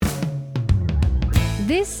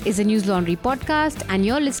This is a News Laundry podcast and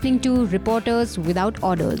you're listening to Reporters Without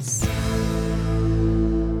Orders.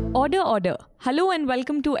 Order. Hello and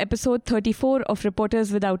welcome to episode 34 of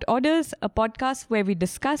Reporters Without Orders, a podcast where we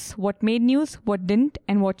discuss what made news, what didn't,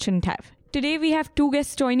 and what shouldn't have. Today we have two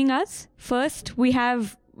guests joining us. First, we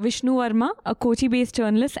have Vishnu Varma, a Kochi-based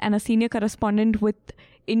journalist and a senior correspondent with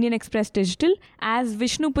Indian Express Digital. As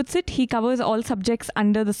Vishnu puts it, he covers all subjects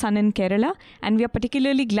under the sun in Kerala, and we are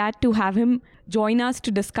particularly glad to have him join us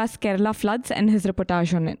to discuss Kerala floods and his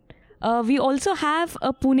reportage on it. We also have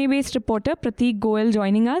a Pune-based reporter, Prateek Goel,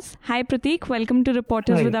 joining us. Hi Prateek, welcome to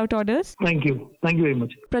Reporters Without Orders. Thank you very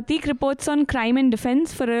much. Prateek reports on crime and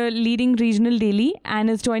defense for a leading regional daily and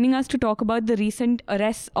is joining us to talk about the recent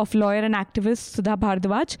arrests of lawyer and activist Sudha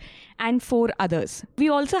Bharadwaj and 4 others. We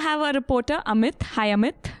also have a reporter, Amit. Hi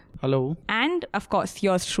Amit. Hello. And of course,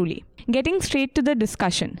 yours truly. Getting straight to the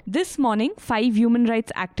discussion. This morning, 5 human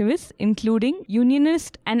rights activists, including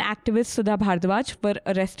unionist and activist Sudha Bharadwaj, were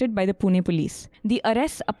arrested by the Pune police. The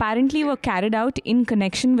arrests apparently were carried out in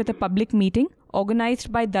connection with a public meeting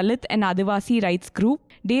organized by Dalit and Adivasi rights group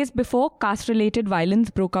days before caste-related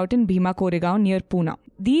violence broke out in Bhima Koregaon near Pune.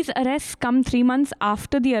 These arrests come 3 months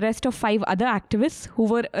after the arrest of 5 other activists who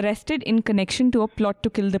were arrested in connection to a plot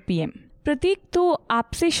to kill the PM. प्रतीक, तो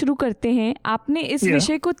आपसे शुरू करते हैं. आपने इस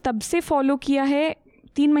विषय को तब से फॉलो किया है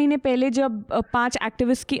 3 महीने पहले जब 5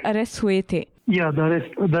 एक्टिविस्ट की अरेस्ट हुए थे. The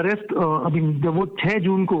arrest, जब वो 6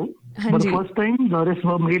 जून को, but first time the arrests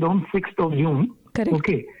were made on 6th of June. Correct.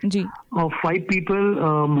 Okay. Ji. Of 5 people,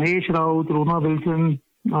 Mahesh Raut, Rona Wilson,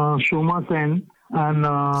 Shoma Sen, and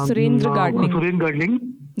Surendra Gardling.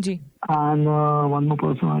 Ji. And one more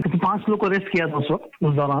person. 5 लोग को arrest किया था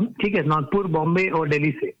उस दौरान. ठीक है, नागपुर, बॉम्बे और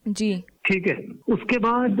दिल्ली से. जी. ठीक है. उसके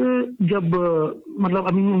बाद जब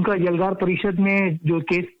उनका यलगार परिषद में जो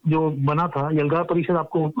केस जो बना था, यलगार परिषद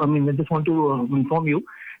आपको I just want to inform you,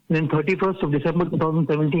 then 31st of December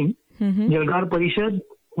 2017, यलगार परिषद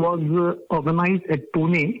was organized at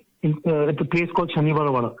Pune at a place called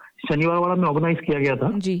Shaniwar Wada में ऑर्गेनाइज किया गया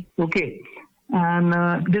था. जी. Okay. And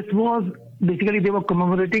this was basically they were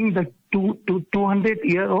commemorating the 200th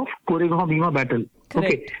year of Koregaon Bhima battle.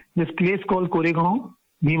 Correct. Okay. This place called Koregaon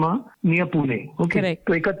Bhima near Pune. Okay. Correct.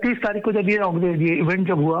 तो 31 तारीख को जब ये event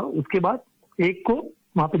जब हुआ, उसके बाद 1 को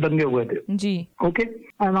वहाँ पे दंगे हुए थे. जी. ओके.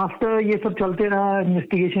 एंड आफ्टर ये सब चलते रहा,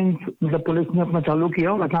 इन्वेस्टिगेशन मतलब पुलिस ने अपना चालू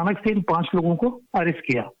किया और अचानक से इन 5 लोगों को अरेस्ट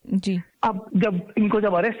किया. जी. अब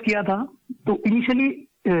जब अरेस्ट किया था तो इनिशियली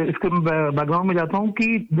इसके बैकग्राउंड में जाता हूँ कि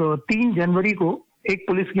 3 जनवरी को एक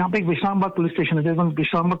पुलिस यहाँ पे एक विश्रामबाग पुलिस स्टेशन है,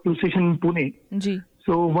 Vishrambag police station Pune. Ji.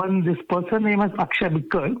 So this person name is Akshay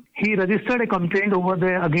Bikkar. He registered a complaint over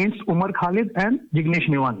there against Umar Khalid and Jignesh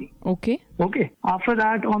Mewani. Okay. After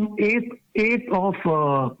that, on 8th of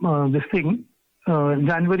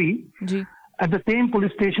January, ji. at the same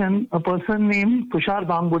police station, a person named Tushar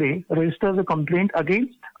Dambure registers a complaint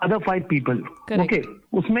against other 5 people. Correct. Okay.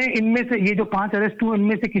 उसमें इनमें से ये जो 5 arrest हुए,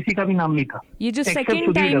 इनमें से किसी का भी नाम नहीं था. ये जो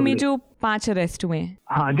सेकेंड टाइम में जो 5 अरेस्ट हुए हैं.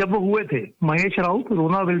 हाँ, जब वो हुए थे, महेश राउत,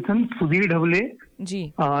 रोना विल्सन, सुधीर ढवले, जी,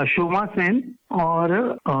 शोमा सेन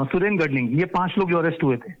और सुरेंद्र गडलिंग, ये 5 लोग जो अरेस्ट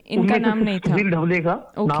हुए थे, इनका नाम नहीं था. सुधीर ढवले का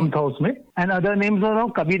नाम था उसमें. And other names are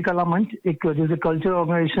Kabir कला मंच, एक जैसे कल्चर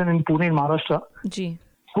ऑर्गेनाइजेशन इन पुणे महाराष्ट्र, जी,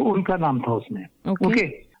 तो उनका नाम था उसमें. Okay.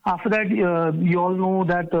 After that you all know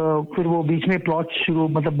that फिर वो बीच में प्लॉट शुरू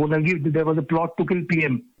बोला कि there was a plot to kill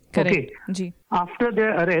PM. Okay. Ji. After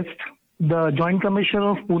their arrest, the joint commissioner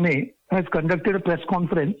of Pune has conducted a press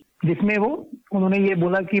conference जिसमें उन्होंने ये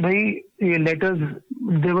बोला कि भाई ये letters,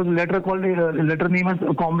 there was a letter called letter name as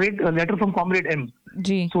comrade, letter from comrade M.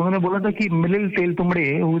 जी. सो उन्होंने बोला था कि मिलिल Teltumbde,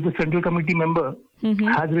 who is the central committee member,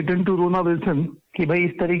 has written to रोना विल्सन कि भाई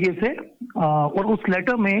इस तरीके से, और उस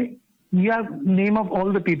लेटर में we are name of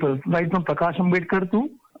all the people right from Prakash Ambedkar to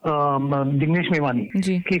Jignesh Mevani,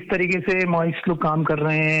 कि इस तरीके से मॉइस्ट लोग काम कर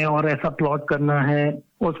रहे हैं और ऐसा प्लॉट करना है.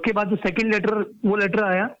 उसके बाद जो सेकंड लेटर, वो लेटर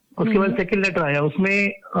आया, उसके बाद सेकंड लेटर आया,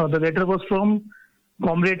 उसमें the letter was from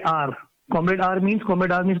comrade are. Comrade are means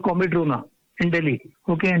comrade रोना इन Delhi.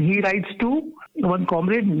 Okay. And he rights to one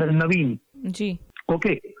comrade Naveen. Ji.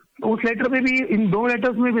 Okay. उस लेटर में भी, इन 2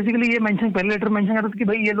 लेटर्स में बेसिकली ये मेंशन, पहले लेटर मेंशन करता था कि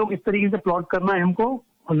भाई ये लोग इस तरीके से प्लॉट करना है हमको,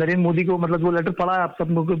 और नरेंद्र मोदी को, मतलब वो लेटर पढ़ा है आप सब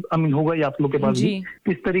लोग, होगा ही आप लोग के पास भी,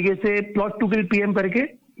 इस तरीके से प्लॉट टू किल पीएम करके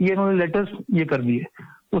ये इन्होंने लेटर्स ये कर दिए.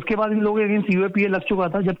 उसके बाद इन लोगों के अगेंस्ट यूएपीए लग चुका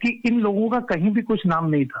था, जबकि इन लोगों का कहीं भी कुछ नाम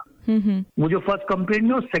नहीं था. वो जो फर्स्ट कंप्लेंट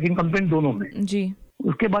में और सेकंड कंप्लेंट दोनों में. जी.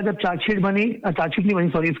 उसके बाद जब चार्जशीट नहीं बनी,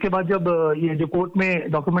 सॉरी, उसके बाद जब ये जो कोर्ट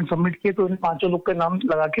में डॉक्यूमेंट सबमिट किए तो इन 5 लोग के नाम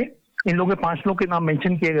लगा के इन लोगों के 5 लोग के नाम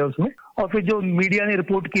मेंशन किए गए उसमें. और फिर जो मीडिया ने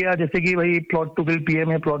रिपोर्ट किया, जैसे कि भाई प्लॉट टू किल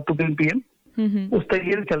पीएम है, प्लॉट टू किल पीएम, उस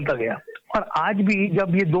तरीके से चलता गया। और आज भी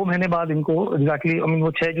जब ये 2 महीने बाद इनको एग्जैक्टली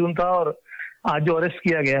वो 6 जून था और आज जो अरेस्ट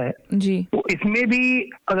किया गया है जी, तो इसमें भी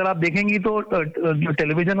अगर आप देखेंगे तो जो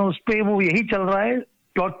टेलीविजन है उस पे वो यही चल रहा है,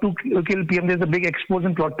 plot to kill PM, there is a big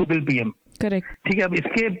explosion, plot to kill PM. Correct. ठीक है, अब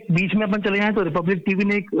इसके बीच में अपन चले जाएं तो रिपब्लिक टीवी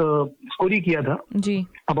ने एक स्टोरी किया था जी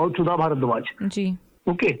अबाउट सुधा भारद्वाज। जी,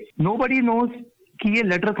 ओके, नोबडी नोज कि ये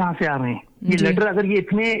लेटर कहाँ से आ रहे हैं। ये लेटर अगर ये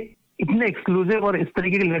इतने एक्सक्लूसिव और इस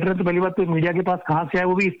तरीके के लेटर है तो पहली बात तो मीडिया के पास कहाँ से आए,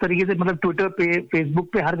 वो भी इस तरीके से, मतलब ट्विटर पे, फेसबुक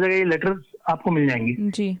पे, हर जगह ये लेटर आपको मिल जाएंगे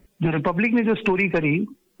जी। जो रिपब्लिक ने जो स्टोरी करी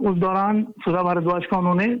उस दौरान सुधा भारद्वाज का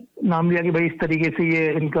उन्होंने नाम लिया कि भाई इस तरीके से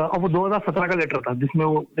ये इनका, और वो 2017 का लेटर था जिसमें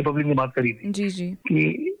वो रिपब्लिक ने बात करी थी जी जी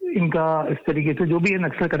कि इनका इस तरीके से जो भी है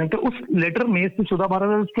नक्सल कनेक्ट है। उस लेटर में सुधा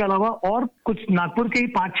भारद्वाज के अलावा और कुछ नागपुर के ही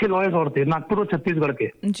 5-6 लॉयर्स और थे, नागपुर और छत्तीसगढ़ के।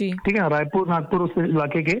 जी, ठीक है, रायपुर, नागपुर उस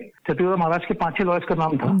इलाके के, छत्तीसगढ़, महाराष्ट्र के 5-6 लॉयर्स का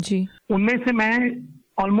नाम था जी। उनमें से मैं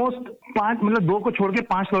ऑलमोस्ट 5, मतलब 2 को छोड़ के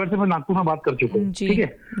 5 लॉयर से मैं नागपुर में बात कर चुका हूँ। ठीक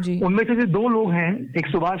है जी। उनमें से 2 लोग हैं, एक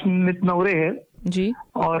सुभाष नवरे है जी,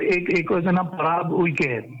 और एक का नाम पराग उइके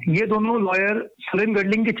है। ये दोनों लॉयर सुरेन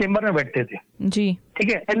गडलिंग के चेंबर में बैठते थे। जी, ठीक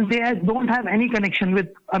है, and they don't have any connection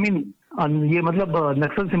with, I mean ये मतलब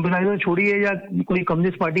नक्सल सिंपलाइजर छोड़िए या कोई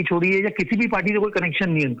कम्युनिस्ट पार्टी छोड़िए या किसी भी पार्टी से कोई कनेक्शन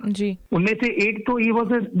नहीं है उनका। जी, उनमें से एक तो ये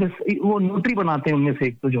वो नोटरी बनाते हैं, उनमें से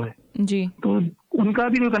एक तो जो है जी, तो उनका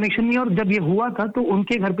भी कोई कनेक्शन नहीं है। और जब ये हुआ था तो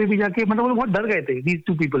उनके घर पे भी जाके, मतलब वो बहुत डर गए थे, these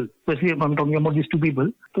 2 people, especially I'm talking about these 2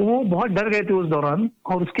 people, तो वो बहुत डर गए थे उस दौरान।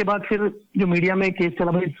 और उसके बाद फिर जो मीडिया में केस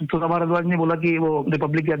चला, भाई सुधा भारद्वाज ने बोला कि वो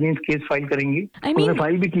रिपब्लिक के अगेंस्ट केस फाइल करेंगे, उन्होंने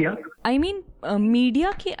फाइल भी किया। आई मीन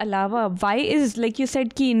मीडिया के अलावा why is, like you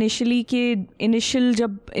said कि इनिशियल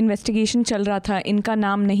जब इन्वेस्टिगेशन चल रहा था इनका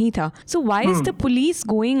नाम नहीं था, so why is the police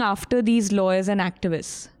going after these lawyers and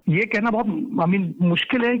activists? ये कहना बहुत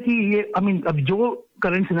मुश्किल है कि ये अब जो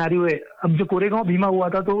करंट सिनेरियो है, अब जो कोरेगांव भीमा हुआ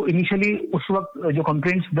था तो इनिशियली उस वक्त जो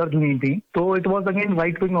कंप्लेंट्स दर्ज हुई थी तो it was again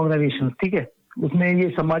right wing organisation. ठीक है, उसमें ये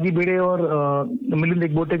संभाजी भिड़े और मिलिंद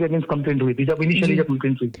एकबोटे के अगेंस्ट कंप्लेंट हुई थी जब इनिशियली जब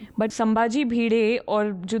कंप्लेंट हुई थी। बट संभाजी भिड़े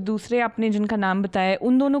और जो दूसरे आपने जिनका नाम बताया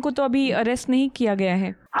उन दोनों को तो अभी अरेस्ट नहीं किया गया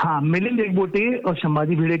है। हाँ, मिलिंद एकबोटे और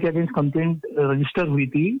संभाजी भिड़े के अगेंस्ट कंप्लेंट रजिस्टर हुई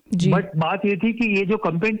थी, बट बात ये थी कि ये जो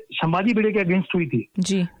कंप्लेंट संभाजी भिड़े के अगेंस्ट हुई थी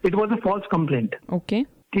जी, it was a false complaint. Okay,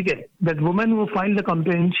 ठीक है, that woman who filed the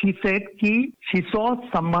complaint she said कि she saw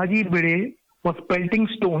Sambhaji Bhide was pelting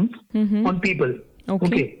stones on people.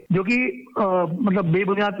 Okay, जो कि मतलब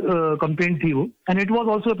बेबुनियाद कंप्लेंट थी वो, and it was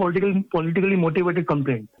also politically motivated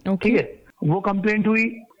complaint. ठीक है, वो कंप्लेंट हुई,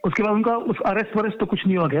 उसके बाद उनका उस अरेस्ट तो कुछ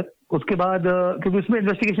नहीं हुआ खैर, उसके बाद क्योंकि उसमें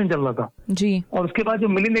इन्वेस्टिगेशन चल रहा था जी। और उसके बाद जो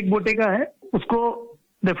मिलिंद एकबोटे का है उसको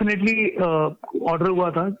डेफिनेटली ऑर्डर हुआ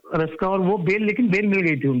था अरेस्ट का, और वो लेकिन बेल मिल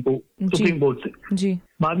गई थी उनको सुप्रीम कोर्ट से जी।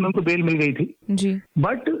 बाद में उनको बेल मिल गई थी जी।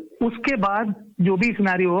 बट उसके बाद जो भी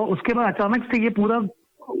सिनेरियो हुआ उसके बाद अचानक से ये पूरा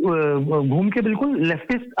घूम के बिल्कुल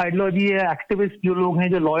लेफ्टिस्ट आइडियोलॉजी है, एक्टिविस्ट जो लोग हैं,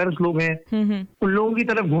 जो लॉयर्स लोग हैं, उन लोगों की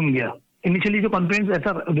तरफ घूम गया। इनिशियली जो कंप्लेंट्स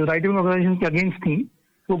ऐसा जो राइट विंग ऑर्गेनाइजेशन के अगेंस्ट थी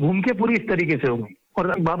वो घूम के पूरी इस तरीके से हो गई।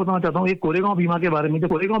 और एक बात बताना चाहता हूँ ये कोरेगांव भीमा के बारे में। जो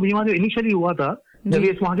कोरेगांव भीमा जो इनिशियली हुआ था, जब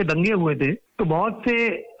ये वहाँ के दंगे हुए थे तो बहुत से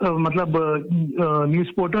मतलब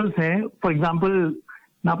न्यूज पोर्टल्स हैं, फॉर एग्जाम्पल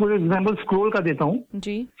मैं आपको एग्जाम्पल स्क्रोल का देता हूँ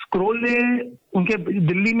जी। स्क्रोल ने उनके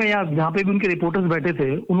दिल्ली में या जहाँ पे भी उनके रिपोर्टर्स बैठे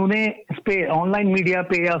थे, उन्होंने इस पे ऑनलाइन मीडिया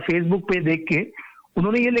पे या फेसबुक पे देख के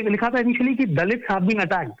उन्होंने ये लिखा था इनिशियली कि Dalits have been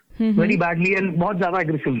attacked very badly and बहुत ज्यादा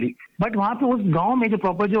एग्रेसिवली। बट वहाँ पे उस गांव में जो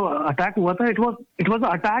प्रॉपर जो अटैक हुआ था, it was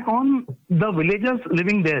attack on the villagers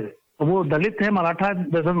living there. वो दलित है, Maratha,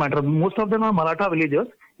 doesn't matter, most of them are Maratha villagers,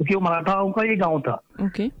 क्योंकि वो मराठाओं का ये गांव था।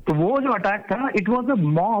 तो वो जो अटैक था, it was a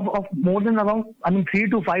mob of more than around 3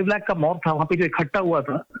 to 5 lakh का मॉब था वहाँ पे जो इकट्ठा हुआ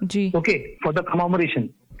था जी। Okay, for the commemoration.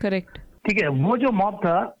 Correct, ठीक है। वो जो मॉब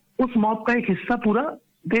था, उस मॉब का एक हिस्सा पूरा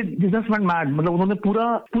मैड, मतलब उन्होंने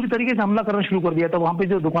पूरी तरीके से हमला करना शुरू कर दिया था। वहाँ पे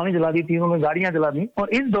जो दुकानें जला दी थी, उन्होंने गाड़ियां जला दी। और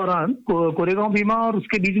इस दौरान कोरेगांव भीमा और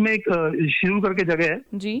उसके बीच में एक शिरू करके जगह है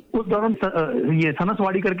जी। उस दौरान ये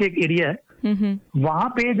सनसवाड़ी करके एक एरिया है, वहाँ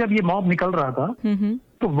पे जब ये मॉब निकल रहा था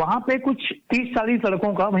तो वहाँ पे कुछ 30-40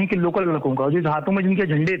 लड़कों का, वहीं के लोकल लड़कों का, जो हाथों में जिनके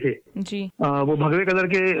झंडे थे जी, वो भगवे कलर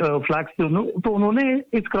के फ्लैग्स थे, तो उन्होंने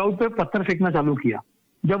इस क्राउड पे पत्थर फेंकना चालू किया।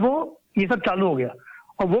 जब वो ये सब चालू हो गया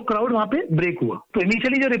और वो क्राउड वहाँ पे ब्रेक हुआ, तो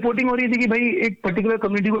इनिशियली जो रिपोर्टिंग हो रही थी कि भाई एक पर्टिकुलर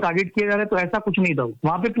कम्युनिटी को टारगेट किया जा रहा है, तो ऐसा कुछ नहीं था।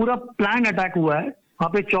 वहाँ पे पूरा प्लान अटैक हुआ है, वहाँ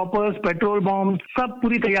पे चॉपर्स, पेट्रोल बॉम्ब, सब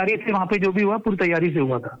पूरी तैयारी से, वहाँ पे जो भी हुआ पूरी तैयारी से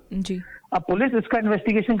हुआ था जी। अब पुलिस इसका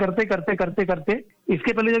इन्वेस्टिगेशन करते करते करते करते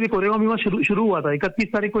इसके पहले जब ये कोरेगांव भीमा शुरू हुआ था,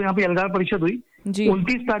 31 तारीख को यहाँ पे अलगार परिषद हुई,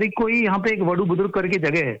 29 तारीख को ही यहाँ पे एक वडू बुजुर्ग करके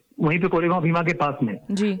जगह है, वहीं पे कोरेगांव भीमा के पास में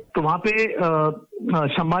जी। तो वहाँ पे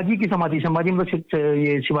संभाजी की समाधि, संभाजी मतलब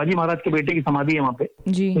ये शिवाजी महाराज के बेटे की समाधि है वहाँ पे,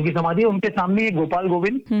 उनकी समाधि है, उनके सामने एक गोपाल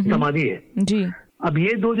गोविंद समाधि है जी। अब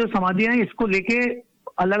ये दो जो समाधियां हैं इसको लेके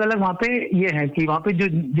अलग अलग वहाँ पे ये है कि वहाँ पे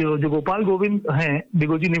जो गोपाल गोविंद हैं,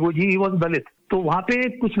 निगोजी ही वॉज दलित, तो वहाँ पे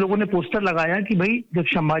कुछ लोगों ने पोस्टर लगाया कि भाई जब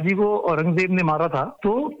संभाजी को औरंगजेब ने मारा था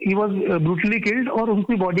तो ही वॉज ब्रूटली किल्ड और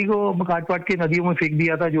उनकी बॉडी को काट पाट के नदियों में फेंक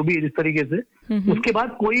दिया था, जो भी इस तरीके से। उसके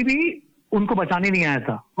बाद कोई भी उनको बचाने नहीं आया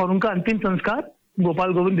था और उनका अंतिम संस्कार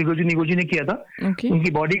गोपाल गोविंद निगोजी ने किया था।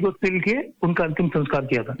 उनकी बॉडी को सिल के उनका अंतिम संस्कार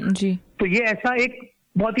किया था जी। तो ये ऐसा एक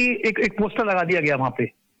बहुत ही एक पोस्टर लगा दिया गया वहाँ पे,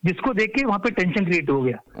 जिसको देख के वहाँ पे टेंशन क्रिएट हो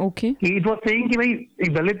गया। इट वाज सेइंग कि भाई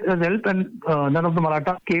एक दलित help and none of the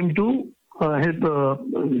Maratha came to help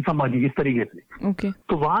Sambhaji, इस तरीके से।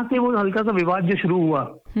 तो वहां से वो हल्का सा विवाद जो शुरू हुआ,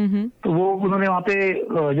 तो वो उन्होंने वहाँ पे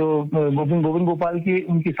जो गोविंद गोपाल की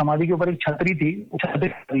उनकी समाधि के ऊपर एक छतरी थी, छतरी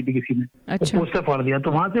खरीदी थी किसी ने, अच्छा। तो पोस्टर फाड़ दिया,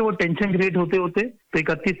 तो वहां से वो टेंशन क्रिएट होते होते तो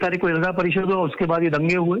 31 तारीख को अलगार परिषद हुआ, उसके बाद ये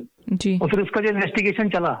दंगे हुए जी। और फिर उसका जो इन्वेस्टिगेशन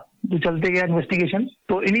चला, जो चलते गया इन्वेस्टिगेशन,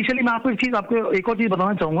 तो इनिशियली मैं आपको एक और चीज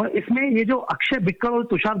बताना चाहूंगा, इसमें ये जो अक्षय बिक्कर और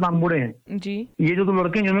तुषार दामबुड़े हैं जी, ये जो 2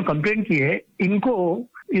 लड़के जिन्होंने कंप्लेंट की है, इनको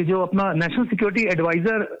ये जो अपना नेशनल सिक्योरिटी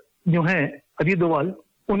एडवाइजर जो है अजीत डोवाल,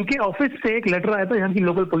 उनके ऑफिस से एक लेटर आया था यहाँ की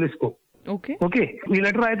लोकल पुलिस को। ओके ये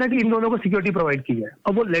लेटर आया था कि इन दोनों को सिक्योरिटी प्रोवाइड की जाए।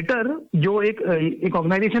 अब वो लेटर जो एक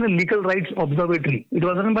ऑर्गेनाइजेशन है legal rights observatory, it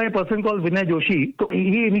was run by a person called विनय जोशी, तो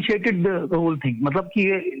ही इनिशिएटेड द होल थिंग, मतलब कि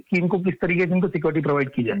इनको किस तरीके से इनको सिक्योरिटी प्रोवाइड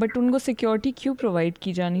की जाए। बट उनको सिक्योरिटी क्यों प्रोवाइड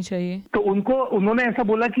की जानी चाहिए? तो उन्होंने ऐसा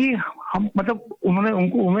बोला कि हम मतलब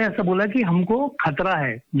उन्होंने ऐसा बोला कि हमको खतरा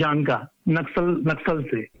है जान का नक्सल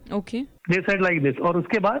से। They said like this. और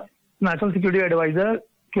उसके बाद नेशनल सिक्योरिटी एडवाइजर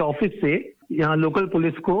के ऑफिस से यहाँ लोकल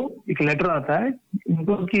पुलिस को एक लेटर आता है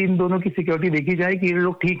इनको कि इन दोनों की सिक्योरिटी देखी जाए कि ये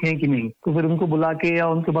लोग ठीक हैं कि नहीं। तो फिर उनको बुला के या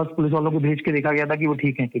उनके पास पुलिस वालों को भेज के देखा गया था कि वो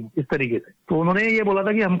ठीक हैं कि नहीं, इस तरीके से। तो उन्होंने ये बोला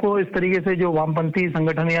था कि हमको इस तरीके से जो वामपंथी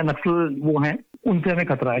संगठन या नक्सल वो हैं उनसे हमें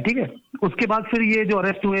खतरा है, ठीक है। उसके बाद फिर ये जो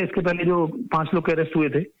अरेस्ट हुए, इसके पहले जो 5 लोग के अरेस्ट हुए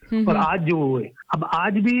थे और आज जो हुए, अब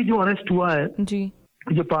आज भी जो अरेस्ट हुआ है जी,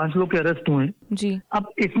 जो 5 लोग के अरेस्ट हुए जी, अब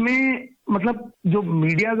इसमें मतलब जो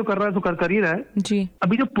मीडिया जो कर रहा है तो कर ही रहा है जी।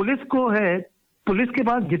 अभी जो पुलिस को है, पुलिस के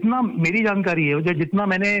पास जितना मेरी जानकारी है, जो जितना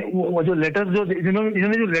मैंने वो जो लेटर्स जो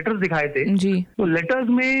जिन्होंने जो लेटर्स दिखाए थे जी, तो लेटर्स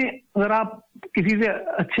में अगर आप किसी से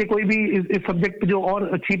अच्छे कोई भी इस सब्जेक्ट जो और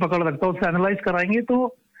अच्छी पकड़ रखता है उससे एनालाइज कराएंगे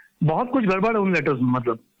तो बहुत कुछ गड़बड़ है उन लेटर्स में,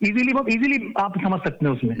 मतलब इजीली आप समझ सकते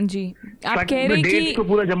हैं उसमें जी। आप कह रहे हैं कि तो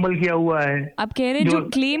पूरा जंबल किया हुआ है। आप कह रहे हैं जो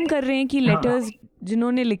क्लेम कर रहे हैं कि लेटर्स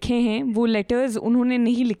जिन्होंने लिखे हैं वो लेटर्स उन्होंने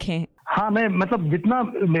नहीं लिखे हैं। हाँ, मैं मतलब जितना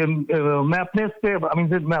मैं अपने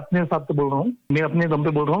हिसाब से बोल रहा हूँ, मैं अपने दम पे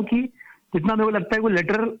बोल रहा हूँ कि जितना मेरे को लगता है वो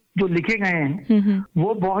लेटर जो लिखे गए हैं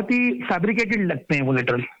वो बहुत ही फैब्रिकेटेड लगते हैं वो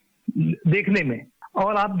लेटर देखने में।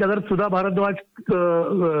 और आप अगर सुधा भारद्वाज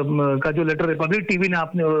का जो लेटर रिपब्लिक टीवी ने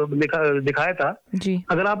आपने दिखाया था जी,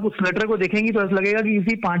 अगर आप उस लेटर को देखेंगी तो ऐसा लगेगा कि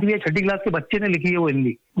किसी 5वीं या 6ठी क्लास के बच्चे ने लिखी है वो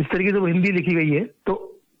हिंदी, जिस तरीके से वो हिंदी लिखी गई है। तो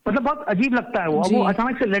मतलब बहुत अजीब लगता है वो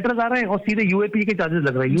अचानक से लेटर्स आ रहे हैं और सीधे यूएपीए के चार्जेस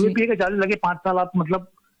लग रहे हैं। यूएपीए के चार्जेस लगे 5 साल आप मतलब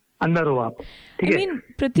अंदर हो आप, ठीक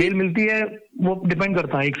है। बेल मिलती है वो डिपेंड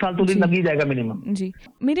करता है, 1 साल तो दिन लग ही जाएगा मिनिमम जी।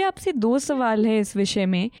 मेरे आपसे 2 सवाल है इस विषय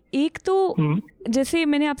में। एक तो जैसे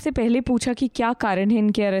मैंने आपसे पहले पूछा कि क्या कारण है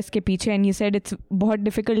इनके अरेस्ट के पीछे, एंड यू सेड इट्स बहुत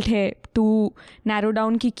डिफिकल्ट है टू नैरो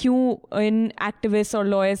डाउन कि क्यों इन एक्टिविस्ट और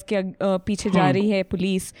लॉयर्स के पीछे जा रही है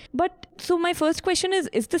police. But so my first question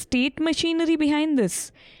is the state machinery behind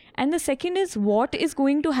this? And the second is, what is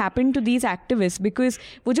going to happen to these activists? Because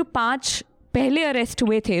वो जो 5 पहले अरेस्ट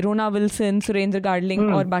हुए थे, रोना विल्सन, सुरेंद्र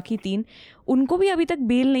गार्डलिंग और बाकी 3, उनको भी अभी तक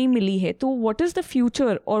बेल नहीं मिली है। तो व्हाट इज द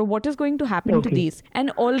फ्यूचर और what is going to happen to these? And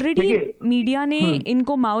already media ने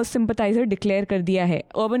इनको माओइस्ट सिंपथाइजर डिक्लेयर कर दिया है,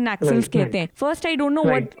 अर्बन नक्सल्स कहते हैं। First I don't know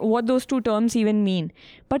what those 2 terms even mean,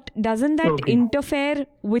 but doesn't that interfere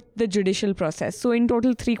with the judicial process? So in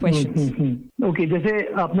total 3 questions. Okay, जैसे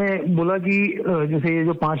आपने बोला कि जैसे ये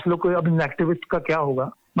जो 5 लोग को अब एक्टिविस्ट का क्या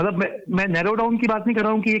होगा, मतलब मैं नैरो डाउन की बात नहीं कर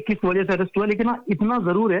रहा हूँ कि ये किस वजह से अरेस्ट हुआ, लेकिन इतना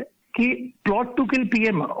जरूर है कि प्लॉट टू किल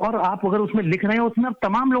पीएम, और आप अगर उसमें लिख रहे हैं उसमें अब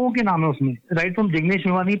तमाम लोगों के नाम है उसमें, राइट फ्रॉम जिग्नेश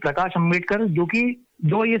मेवानी, प्रकाश अम्बेडकर,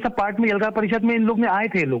 जो ये सब पार्ट में अलगार परिषद में इन लोग में आए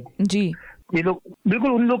थे लोग जी, ये लोग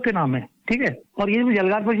बिल्कुल उन लोग के नाम है, ठीक है। और ये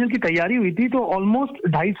अलगार परिषद की तैयारी हुई थी तो ऑलमोस्ट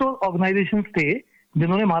 250 ऑर्गेनाइजेशन थे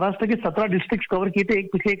जिन्होंने महाराष्ट्र के 17 डिस्ट्रिक्ट कवर किए थे।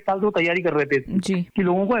 पिछले 1 साल से वो तैयारी कर रहे थे कि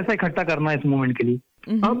लोगों को ऐसा इकट्ठा करना है इस मूवमेंट के लिए।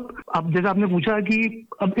 अब जैसे आपने पूछा कि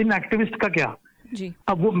अब इन एक्टिविस्ट का क्या, जी।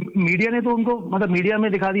 अब वो मीडिया ने तो उनको मतलब मीडिया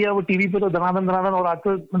में दिखा दिया, वो टीवी पे तो दनादन और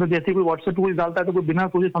आजकल मतलब जैसे कोई व्हाट्सएप पे कोई डालता है तो कोई बिना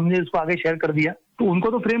सोचे समझे उसको आगे शेयर कर दिया, तो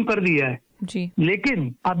उनको तो फ्रेम कर दिया है जी।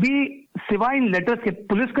 लेकिन अभी सिवाय इन लेटर्स के,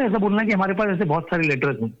 पुलिस का ऐसा बोलना है कि हमारे पास ऐसे बहुत सारे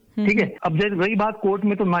लेटर्स हैं, ठीक है। अब जब रही बात कोर्ट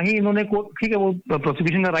में, तो ना ही इन्होंने ठीक है, वो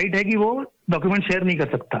प्रोसिक्यूशन का राइट है कि वो डॉक्यूमेंट शेयर नहीं कर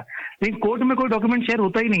सकता, लेकिन कोर्ट में कोई डॉक्यूमेंट शेयर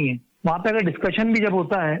होता ही नहीं है। वहां पे अगर डिस्कशन भी जब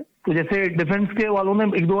होता है तो जैसे डिफेंस के वालों ने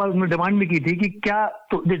एक दो बार डिमांड भी की थी कि क्या,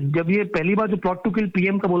 तो जब ये पहली बार जो प्लॉट टू किल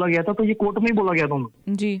पीएम का बोला गया था तो ये कोर्ट में ही बोला गया था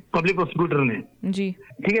जी, पब्लिक प्रोसिक्यूटर ने जी,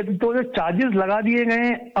 ठीक है। तो जो चार्जेस लगा दिए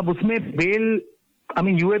गए, अब उसमें बेल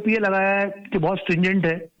यूएपीए लगाया है कि बहुत स्ट्रिंजेंट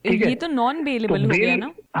है, ठीक है। ये तो नॉन बेलेबल हो गया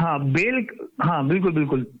ना? हाँ बेल, हाँ बिल्कुल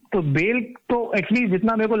बिल्कुल। तो बेल तो एक्चुअली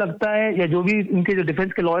जितना मेरे को लगता है, या जो भी इनके जो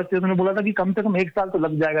डिफेंस के लॉयर्स थे उन्होंने बोला था कि कम से कम 1 साल तो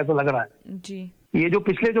लग जाएगा, ऐसा लग रहा है जी। ये जो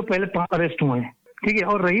पिछले जो पहले 5 अरेस्ट हुए हैं, ठीक है।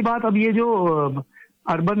 और रही बात अब ये जो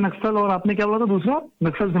अर्बन नक्सल और आपने क्या बोला था दूसरा,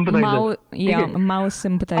 नक्सल सिंपथाइजर, माओ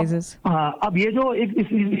सिंपथाइजर्स। हाँ, अब ये जो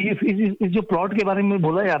इस जो प्लॉट के बारे में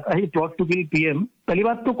बोला जाता है, प्लॉट टू किल पीएम, पहली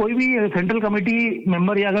बात तो कोई भी सेंट्रल कमेटी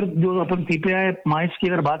मेंबर या अगर जो अपन सीपीआई माइस की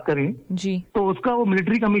अगर बात करें जी, तो उसका वो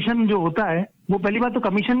मिलिट्री कमीशन जो होता है, वो पहली बात तो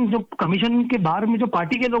कमीशन के बाहर में जो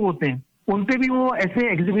पार्टी के लोग होते हैं उन पे भी वो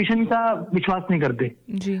ऐसे एग्जीक्यूशन का विश्वास नहीं करते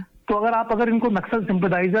जी। तो अगर इनको नक्सल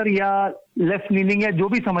सिंपथाइजर या लेफ्ट लीनिंग या जो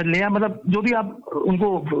भी समझ लें, या मतलब जो भी आप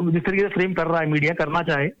उनको जिस तरीके से फ्रेम कर रहा है मीडिया करना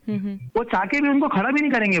चाहे, वो चाह के भी उनको खड़ा भी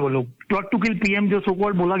नहीं करेंगे वो लोग। प्लॉट टू किल पीएम जो सो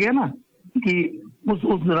कॉल्ड बोला गया ना कि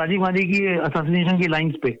उस राजीव गांधी की असैसिनेशन की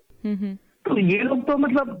लाइंस पे, तो ये लोग तो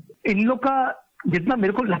मतलब इन लोग का जितना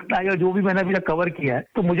मेरे को लगता है, जो भी मैंने अभी तक कवर किया है,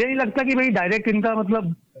 तो मुझे नहीं लगता कि भाई डायरेक्ट इनका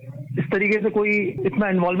मतलब इस तरीके से कोई इतना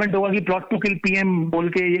इन्वॉल्वमेंट होगा कि प्लॉट टू किल पीएम बोल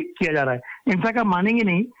के ये किया जा रहा है। इनफैक्ट आप मानेंगे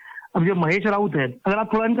नहीं, अब जो महेश राउत है, अगर आप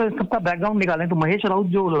थोड़ा इनका सबका बैकग्राउंड निकालें तो महेश राउत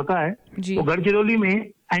जो लड़का है वो गढ़चिरौली में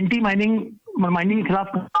एंटी माइनिंग के खिलाफ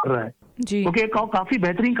काम कर रहा है, क्योंकि काफी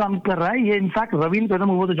बेहतरीन काम कर रहा है ये। इनफैक्ट रविंद्र कदम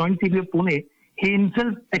हुआ, joint CP of Pune, he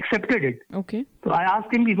himself accepted it. तो आई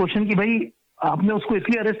आस्क्ड हिम की क्वेश्चन कि भाई आपने उसको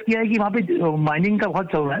इसलिए अरेस्ट किया है कि वहाँ पे माइनिंग का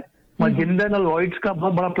बहुत चल रहा है, वहाँ जिंदल और लॉयड्स का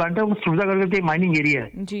बहुत बड़ा प्लांट है, वो सुधागढ़ के माइनिंग एरिया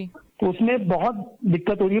है जी। तो उसमें बहुत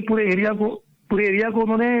दिक्कत हो रही है पूरे एरिया को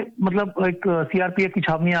उन्होंने मतलब एक सीआरपीएफ की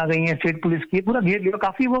छावनियां आ गई हैं, स्टेट पुलिस की, पूरा घेर लिया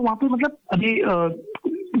काफी। वो वहाँ पे मतलब अभी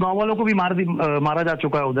गाँव वालों को भी मारा जा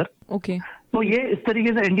चुका है उधर। तो ये इस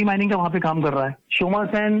तरीके से एंटी माइनिंग का वहाँ पे काम कर रहा है। शोमा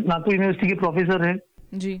सेन नागपुर यूनिवर्सिटी की प्रोफेसर है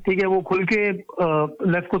जी, ठीक है। वो खुल के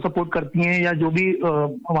लेफ्ट को सपोर्ट करती हैं, या जो भी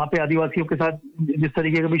वहाँ पे आदिवासियों के साथ जिस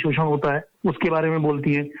तरीके का भी शोषण होता है उसके बारे में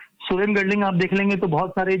बोलती है। सुरेन गर्लिंग आप देख लेंगे तो बहुत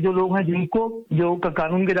सारे जो लोग हैं जिनको जो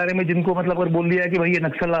कानून के दायरे में जिनको मतलब अगर बोल दिया है कि भाई ये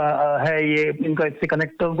नक्सल है, ये इनका इससे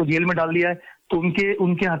कनेक्ट है, उनको जेल में डाल दिया है, तो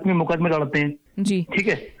उनके हक में मुकदमे लड़ते हैं जी, ठीक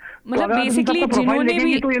है। मतलब बेसिकली जिन्होंने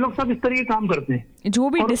भी, तो ये लोग सब इस तरीके काम करते हैं जो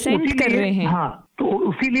भी डिसेंट कर रहे हैं। हाँ,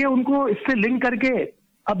 तो इसीलिए उनको इससे लिंक करके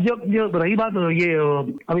अब जब रही बात ये,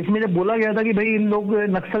 अब इसमें जब बोला गया था कि भाई इन लोग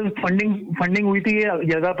नक्सल फंडिंग हुई थी ये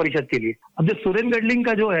जगह परिषद के लिए। अब जो सुरेन गडलिंग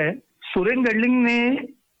का जो है, सुरेन गडलिंग ने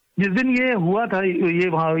जिस दिन ये हुआ था, ये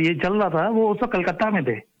वहाँ ये चल रहा था, वो उस वक्त कलकत्ता में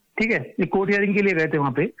थे, ठीक है। ये कोर्ट हियरिंग के लिए गए थे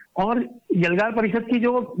वहाँ पे, और यलगार परिषद की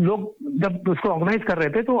जो लोग जब उसको ऑर्गेनाइज कर रहे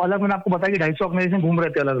थे तो अलग मैंने आपको बताया कि 250 ऑर्गेनाइजेशन घूम रहे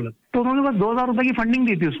थे अलग अलग, तो उन्होंने बस 2000 रुपए की फंडिंग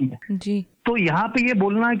दी थी उसमें जी। तो यहाँ पे ये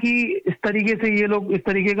बोलना कि इस तरीके से ये लोग इस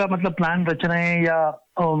तरीके का मतलब प्लान रच रहे हैं, या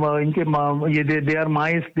इनके ये they are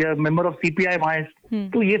mice, they are member of CPI माइस,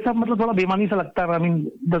 तो ये सब मतलब थोड़ा बेमानी सा लगता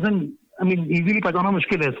है। I mean, easily पहचाना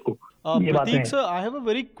मुश्किल है इसको। Prateek sir, I have a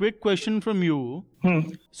very quick question from you.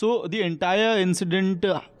 So the entire incident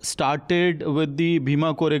started with the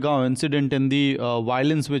Bhima Koregaon incident and the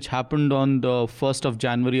violence which happened on the 1st of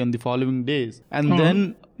January on the following days. And then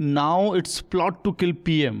now it's plot to kill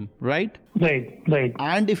PM, right? Right.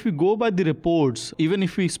 And if we go by the reports, even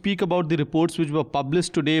if we speak about the reports which were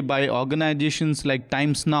published today by organizations like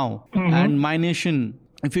Times Now and My Nation,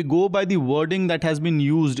 if we go by the wording that has been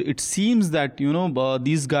used, it seems that,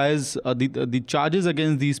 these guys, the charges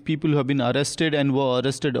against these people who have been arrested and were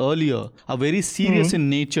arrested earlier are very serious in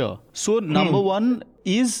nature. So, number one,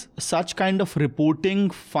 is such kind of reporting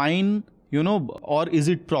fine, or is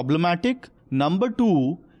it problematic? Number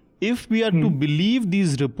two, if we are to believe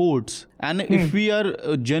these reports, and if we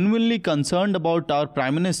are genuinely concerned about our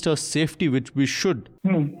Prime Minister's safety, which we should,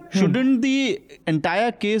 shouldn't the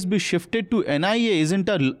entire case be shifted to NIA?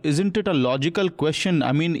 Isn't it a logical question?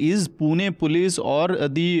 I mean, is Pune police or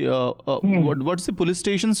the what's the police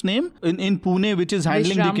station's name in Pune which is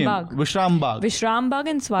handling the case? Vishrambagh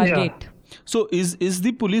and Swargate. So is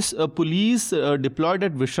the police deployed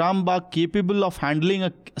at Vishrambagh capable of handling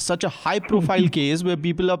such a high profile case where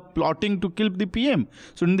people are plotting to kill the PM?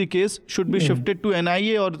 So in the case should be shifted to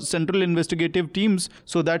NIA or central investigative teams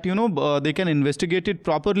so that they can investigate it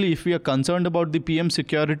properly if we are concerned about the PM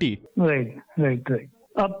security. Right.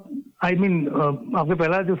 अब आपका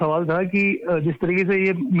पहला जो सवाल था कि जिस तरीके से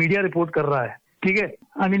ये मीडिया रिपोर्ट कर रहा है, ठीक है,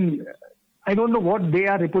 I don't know what they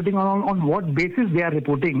are reporting on what basis they are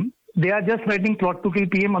reporting. They are just writing plot to kill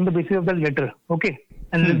PM on the basis of the letter, okay?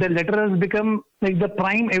 And the letter has become like the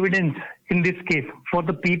prime evidence in this case for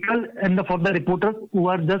the people and for the reporters who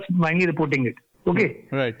are just blindly reporting it, okay?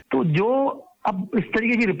 Right. तो जो अब इस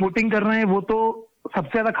तरीके की reporting कर रहे हैं वो तो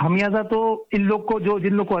सबसे ज्यादा खामियाजा तो इन लोग को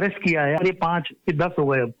जिन लोग को अरेस्ट किया है, ये 5 या 10 हो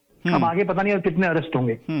गए अब आगे पता नहीं और कितने अरेस्ट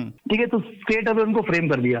होंगे, ठीक है? तो स्टेट अब उनको फ्रेम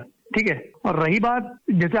कर दिया, ठीक है? और रही बात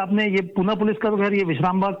जैसे आपने ये पूना पुलिस का तो खैर, ये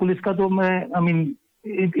विश्रामबाग पुलिस का तो मैं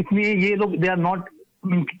इतनी ये लोग दे आर नॉट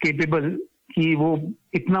केपेबल कि वो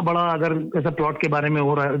इतना बड़ा अगर ऐसा प्लॉट के बारे में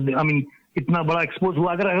हो रहा है, इतना बड़ा एक्सपोज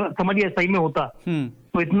हुआ, अगर समझिए सही में होता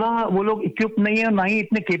तो इतना वो लोग इक्विप नहीं है, ना ही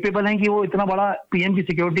इतने केपेबल हैं कि वो इतना बड़ा पीएम की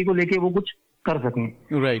सिक्योरिटी को लेके वो कुछ कर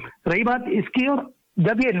सकें। राइट। रही बात इसकी, और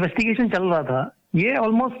जब ये इन्वेस्टिगेशन चल रहा था, ये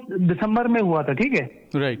ऑलमोस्ट दिसंबर में हुआ था, ठीक है?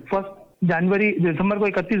 राइट। 31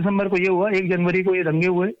 दिसंबर को ये हुआ, 1 जनवरी को ये दंगे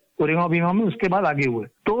हुए कोरेगांव भीमा में, उसके बाद आगे हुए।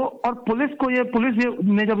 तो और पुलिस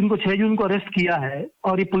ने जब इनको 6 जून को अरेस्ट किया है,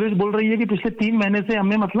 और ये पुलिस बोल रही है कि पिछले 3 महीने से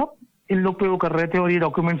हमें इन लोग पे वो कर रहे थे और ये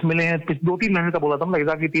डॉक्यूमेंट्स मिले हैं, 2-3 महीने का बोला था,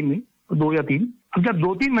 एग्जैक्टली 3 नहीं, 2 या 3। अब जब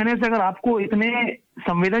 2-3 महीने से अगर आपको इतने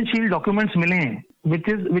संवेदनशील डॉक्यूमेंट्स मिले हैं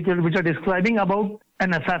which are describing about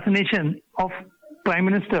an assassination of prime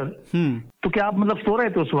minister, तो क्या आप सो रहे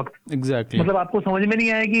थे उस वक्त? Exactly. आपको समझ में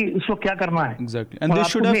नहीं आया कि उस वक्त क्या करना है? Exactly. And this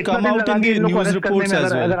should have come out in the news reports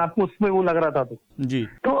as well. अगर आपको उसमें वो लग रहा था तो जी,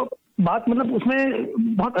 तो बात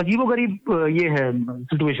उसमें बहुत अजीबोगरीब ये है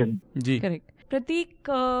situation. Ji, correct. Prateek,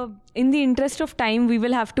 in the interest of time, we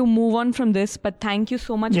will have to move on from this, but thank you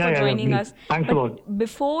so much for joining us. Thanks a lot.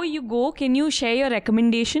 Before you go, can you share your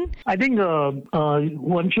recommendation? I think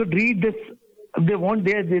one should read this.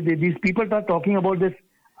 These people are talking about this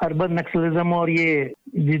urban nationalism और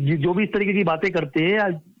ये जो भी इस तरीके की बातें करते हैं,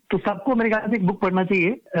 तो सबको मेरे ख्याल से एक बुक पढ़ना चाहिए,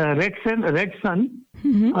 red sun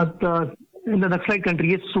in the naxalite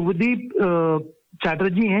country. ये सुखदीप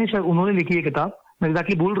चैटर्जी हैं, शायद उन्होंने लिखी है किताब, मैं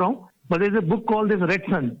एग्जैक्टली भूल रहा हूँ, but is a book called this red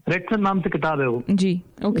sun नाम से किताब है वो। जी,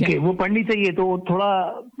 ओके, वो पढ़नी चाहिए, तो थोड़ा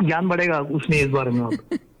ज्ञान बढ़ेगा उसमें इस बारे में।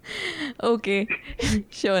 Okay,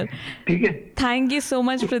 sure. ठीक है। Thank you so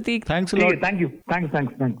much, Prateek. Thanks a lot. Thank you.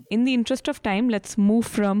 Thanks. In the interest of time, let's move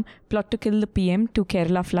from plot to kill the PM to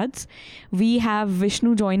Kerala floods. We have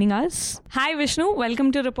Vishnu joining us. Hi, Vishnu.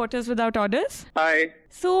 Welcome to Reporters Without Orders. Hi.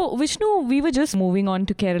 So, Vishnu, we were just moving on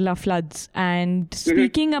to Kerala floods and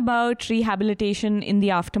speaking about rehabilitation in the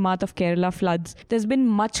aftermath of Kerala floods. There's been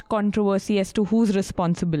much controversy as to who's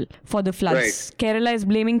responsible for the floods. Right. Kerala is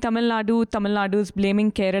blaming Tamil Nadu is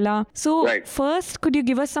blaming Kerala. So, first, could you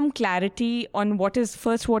give us some clarity on what is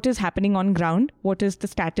happening on ground? What is the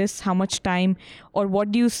status? How much time? Or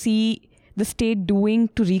what do you see the state doing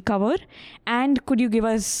to recover? And could you give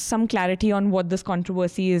us some clarity on what this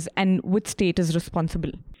controversy is and which state is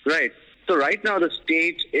responsible? Right. So right now the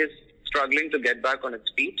state is struggling to get back on its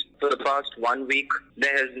feet. For the past 1 week,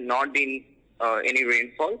 there has not been any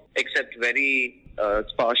rainfall, except very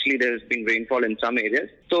sparsely there has been rainfall in some areas.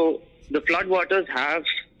 So the flood waters have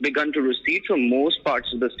begun to recede from most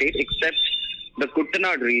parts of the state, except the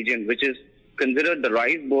Kuttanad region, which is considered the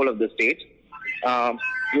rice bowl of the state.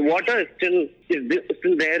 The water is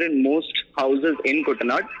still there in most houses in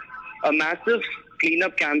Kuttanad. A massive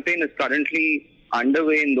cleanup campaign is currently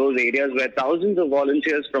underway in those areas, where thousands of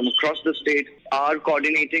volunteers from across the state are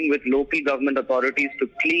coordinating with local government authorities to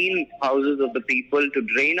clean houses of the people, to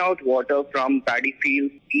drain out water from paddy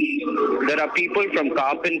fields. There are people from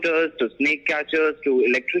carpenters to snake catchers to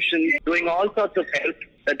electricians doing all sorts of help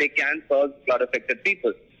that they can for flood affected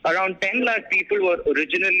people. Around 10 lakh people were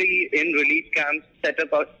originally in relief camps set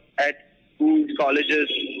up at schools, colleges,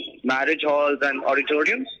 marriage halls and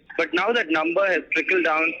auditoriums. But now that number has trickled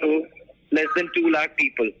down to less than 2 lakh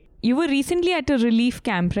people. You were recently at a relief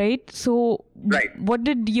camp, right? So, right. What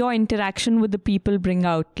did your interaction with the people bring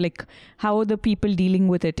out? Like, how are the people dealing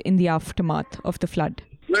with it in the aftermath of the flood?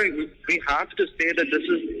 Well, we have to say that this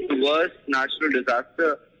is the worst natural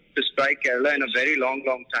disaster to strike Kerala in a very long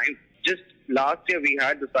time. Just last year, we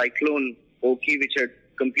had the cyclone Oki, which had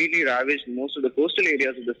completely ravaged most of the coastal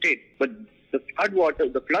areas of the state. But the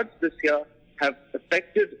floods this year have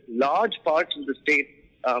affected large parts of the state,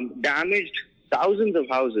 damaged thousands of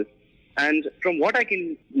houses. And from what I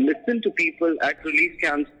can listen to people at relief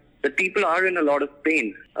camps, that people are in a lot of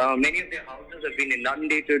pain. Many of their houses have been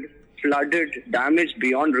inundated, flooded, damaged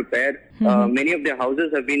beyond repair. Many of their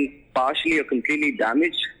houses have been partially or completely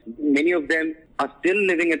damaged. Many of them are still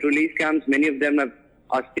living at relief camps. Many of them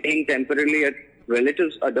are staying temporarily at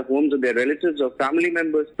the homes of their relatives or family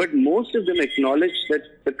members. But most of them acknowledge that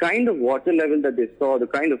the kind of water level that they saw, the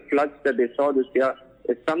kind of floods that they saw this year,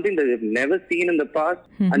 is something that they've never seen in the past,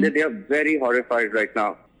 and that they are very horrified right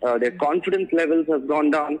now. Their confidence levels have gone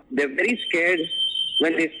down. They're very scared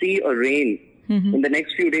when they see a rain. In the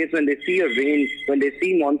next few days, when they see a rain, when they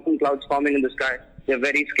see monsoon clouds forming in the sky, they're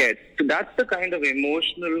very scared. So that's the kind of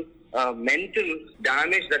emotional, mental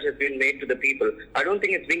damage that has been made to the people. I don't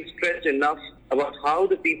think it's being stressed enough about how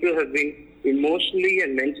the people have been emotionally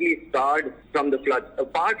and mentally scarred from the floods,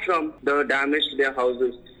 apart from the damage to their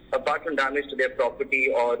houses, apart from damage to their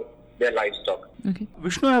property or their livestock. Okay.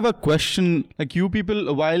 Vishnu, I have a question. Like, you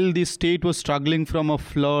people, while the state was struggling from a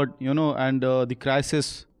flood, and the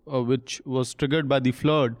crisis which was triggered by the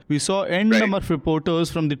flood, we saw number of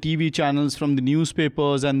reporters from the TV channels, from the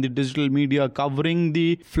newspapers and the digital media covering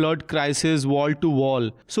the flood crisis wall to wall.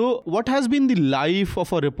 So what has been the life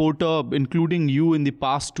of a reporter, including you, in the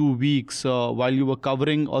past 2 weeks while you were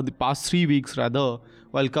covering, or the past 3 weeks rather,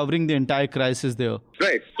 while covering the entire crisis there?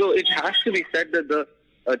 Right. So it has to be said that the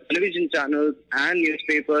television channels and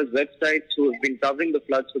newspapers, websites who have been covering the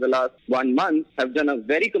floods for the last 1 month have done a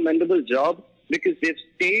very commendable job, because they've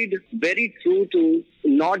stayed very true to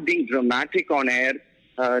not being dramatic on air,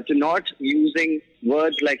 to not using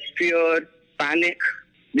words like fear, panic.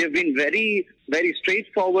 They've been very, very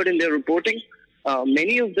straightforward in their reporting.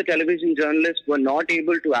 Many of the television journalists were not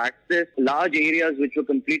able to access large areas which were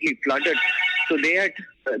completely flooded. So they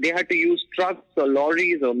had to use trucks or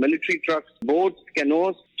lorries or military trucks, boats,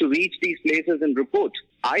 canoes to reach these places and report.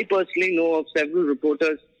 I personally know of several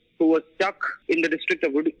reporters who were stuck in the district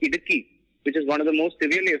of Idukki, which is one of the most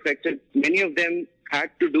severely affected. Many of them had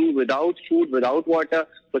to do without food, without water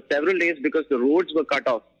for several days because the roads were cut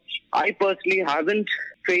off. I personally haven't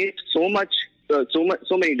faced so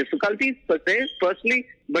many difficulties per se, personally,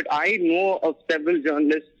 but I know of several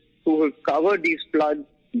journalists who have covered these floods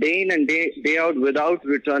day in and day out without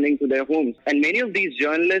returning to their homes. And many of these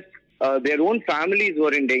journalists, their own families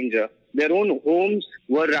were in danger. Their own homes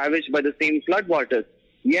were ravaged by the same floodwaters.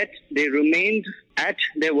 Yet they remained at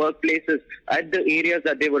their workplaces, at the areas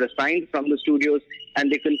that they were assigned from the studios,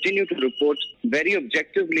 and they continue to report very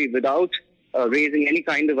objectively without raising any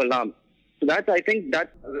kind of alarm. So I think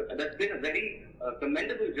that's been a very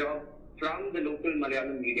commendable job from the local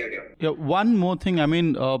Malayalam media here. Yeah, one more thing. I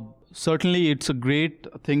mean, certainly it's a great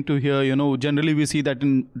thing to hear. Generally we see that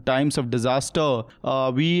in times of disaster,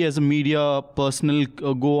 we as a media personnel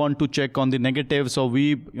go on to check on the negatives. So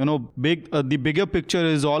the bigger picture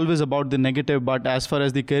is always about the negative. But as far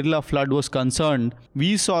as the Kerala flood was concerned,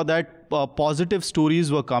 we saw that positive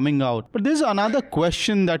stories were coming out. But there's another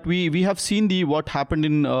question that we have seen what happened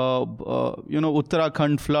in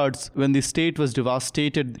Uttarakhand floods when the state was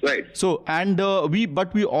devastated. Right. So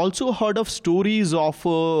we also heard of stories of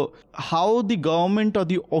how the government or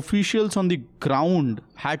the officials on the ground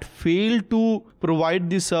had failed to provide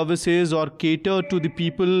the services or cater to the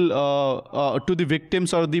people, to the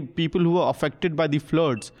victims or the people who were affected by the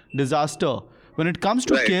floods disaster. When it comes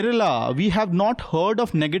to Kerala, we have not heard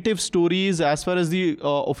of negative stories as far as the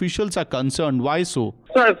officials are concerned. Why so?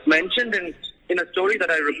 So I've mentioned in a story that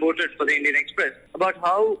I reported for the Indian Express about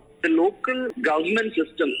how the local government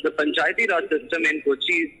system, the Panchayati Raj system in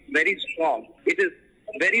Kochi, is very strong. It is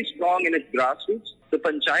very strong in its grassroots. The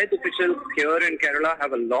Panchayat officials here in Kerala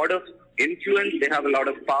have a lot of influence. They have a lot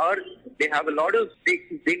of power. They have a lot of,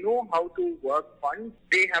 they know how to work funds.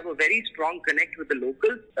 They have a very strong connect with the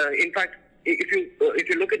locals. In fact, if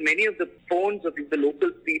you look at many of the phones of the local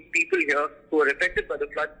people here who are affected by the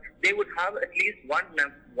flood, they would have at least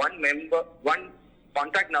one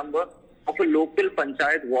contact number of a local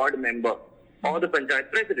panchayat ward member or the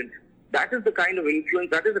panchayat president. That is the kind of influence,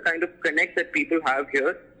 that is the kind of connect that people have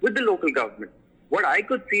here with the local government. What I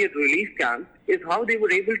could see at relief camps is how they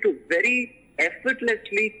were able to very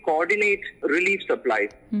effortlessly coordinate relief supplies.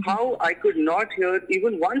 How I could not hear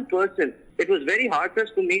even one person. It was very hard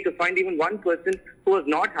for me to find even one person who was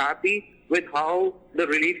not happy with how the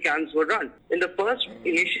relief camps were run. In the first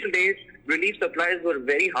initial days, relief supplies were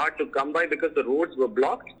very hard to come by because the roads were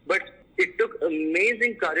blocked. But it took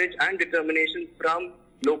amazing courage and determination from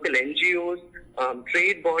local NGOs,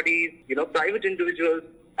 trade bodies, private individuals,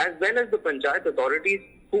 as well as the panchayat authorities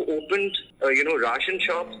who opened, ration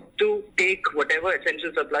shops to take whatever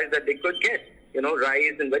essential supplies that they could get,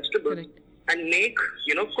 rice and vegetables, and make,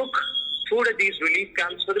 cook food at these relief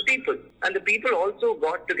camps for the people. And the people also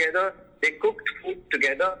got together, they cooked food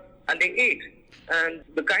together and they ate. And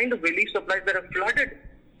the kind of relief supplies that have flooded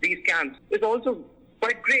these camps is also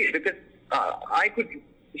quite great, because I could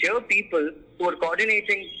hear people who are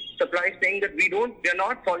coordinating supplies saying that we are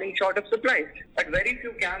not falling short of supplies. At very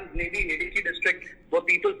few camps, maybe in Idiki district, were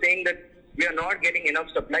people saying that we are not getting enough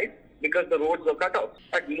supplies because the roads were cut off.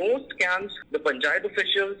 At most camps, the panchayat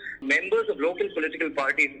officials, members of local political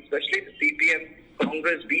parties, especially the CPM,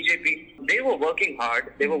 Congress, BJP, they were working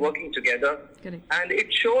hard, they were working together. Correct. And it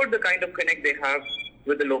showed the kind of connect they have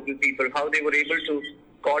with the local people, how they were able to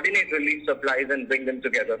coordinate relief supplies and bring them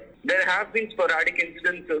together. There have been sporadic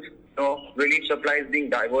incidents of relief supplies being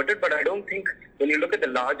diverted, but I don't think when you look at the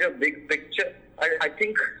larger big picture, I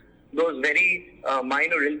think those very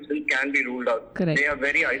minor incidents can be ruled out. Correct. They are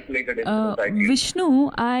very isolated incidents, I feel.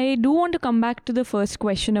 Vishnu, I do want to come back to the first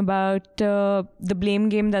question about the blame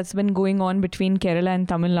game that's been going on between Kerala and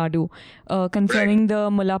Tamil Nadu concerning the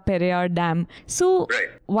Mullaperiyar Dam. So,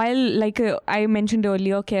 while, like I mentioned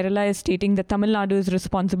earlier, Kerala is stating that Tamil Nadu is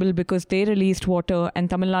responsible because they released water, and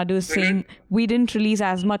Tamil Nadu is saying we didn't release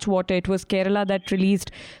as much water, it was Kerala that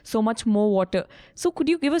released so much more water. So, could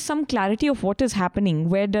you give us some clarity of what is happening?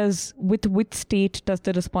 With which state does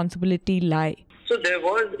the responsibility lie? So there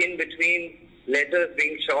was in between letters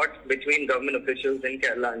being shot between government officials in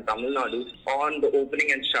Kerala and Tamil Nadu on the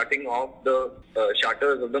opening and shutting of the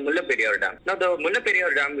shutters of the Mullaperiyar Dam. Now the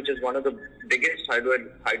Mullaperiyar Dam, which is one of the biggest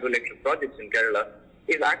hydroelectric projects in Kerala,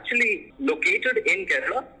 is actually located in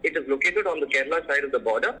Kerala. It is located on the Kerala side of the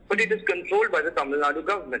border, but it is controlled by the Tamil Nadu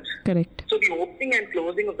government. Correct. So the opening and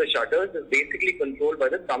closing of the shutters is basically controlled by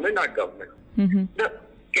the Tamil Nadu government. The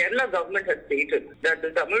Kerala government has stated that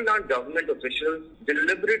the Tamil Nadu government officials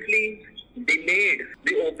deliberately delayed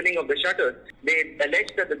the opening of the shutters. They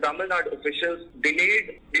alleged that the Tamil Nadu officials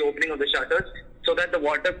delayed the opening of the shutters so that the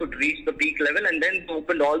water could reach the peak level, and then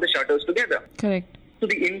opened all the shutters together. Correct. So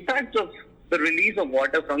the impact of the release of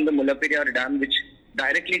water from the Mullaperiyar Dam, which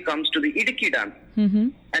directly comes to the Idiki Dam,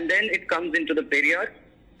 and then it comes into the Periyar,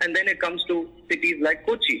 and then it comes to cities like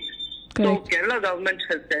Kochi. Correct. So Kerala government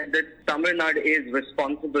has said that Tamil Nadu is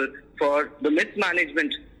responsible for the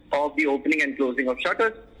mismanagement of the opening and closing of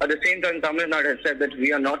shutters. At the same time, Tamil Nadu has said that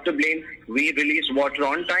we are not to blame. We released water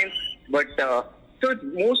on time. But so it's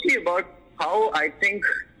mostly about how I think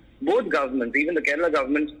both governments, even the Kerala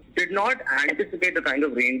government, did not anticipate the kind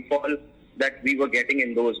of rainfall that we were getting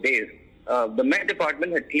in those days. The Met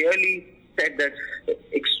Department had clearly said that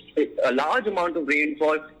a large amount of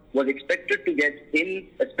rainfall was expected to get in,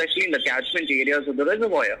 especially in the catchment areas of the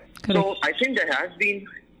reservoir. Correct. So I think there has been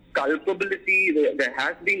culpability, there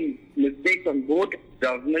has been mistakes on both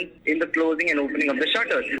governments in the closing and opening of the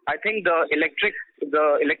shutters. I think the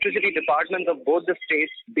electricity departments of both the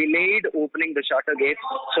states delayed opening the shutter gates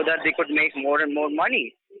so that they could make more and more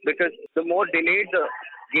money. Because the more delayed the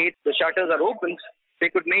gates, the shutters are opened, they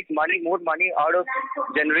could make more money out of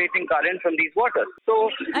generating current from these waters. So,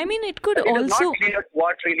 I mean, it could it also... is not clear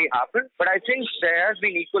what really happened, but I think there has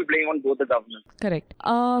been equal blame on both the governments. Correct.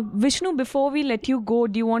 Vishnu, before we let you go,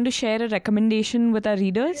 do you want to share a recommendation with our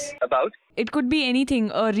readers? About? It could be anything,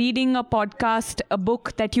 reading, a podcast, a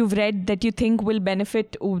book that you've read that you think will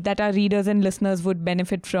benefit, that our readers and listeners would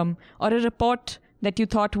benefit from, or a report that you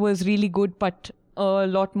thought was really good but a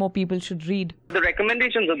lot more people should read. The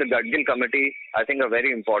recommendations of the Gadgil committee, I think, are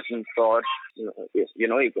very important for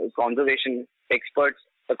conservation experts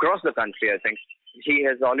across the country. I think he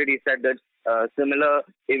has already said that similar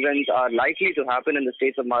events are likely to happen in the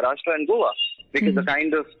states of Maharashtra and Goa, because the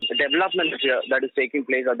kind of development that is taking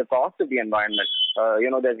place at the cost of the environment.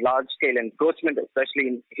 There's large-scale encroachment, especially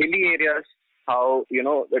in hilly areas. How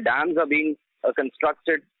the dams are being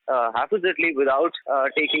constructed haphazardly without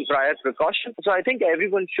taking prior precautions. So I think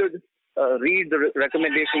everyone should read the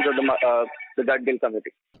recommendations of the Gadgil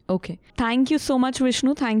committee. Okay. Thank you so much,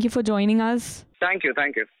 Vishnu. Thank you for joining us. Thank you.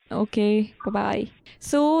 Okay, bye-bye.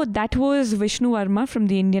 So that was Vishnu Varma from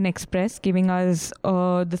the Indian Express giving us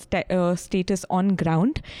the status on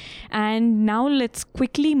ground. And now let's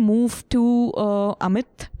quickly move to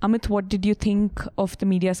Amit. Amit, what did you think of the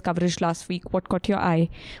media's coverage last week? What caught your eye?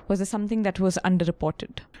 Was there something that was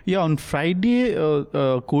underreported? Yeah, on Friday,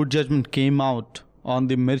 court judgment came out on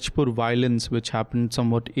the Mirchpur violence, which happened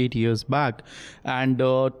somewhat 8 years back, and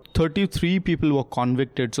 33 people were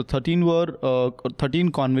convicted. So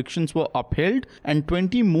 13 convictions were upheld, and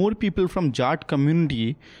 20 more people from Jat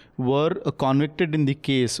community were convicted in the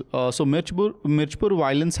case. So Mirchpur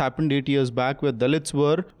violence happened 8 years back, where Dalits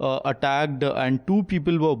were attacked and 2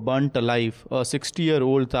 people were burnt alive. A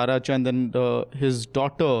 60-year-old Tarachand and his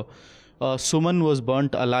daughter Suman was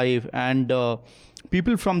burnt alive, and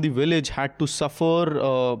people from the village had to suffer,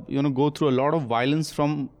 go through a lot of violence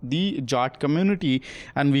from the Jat community.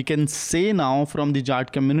 And we can say now from the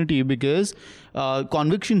Jat community because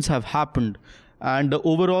convictions have happened. And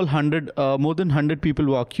overall, more than 100 people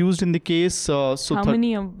were accused in the case. How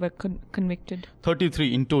many were convicted?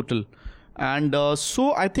 33 in total. And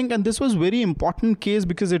so I think, and this was very important case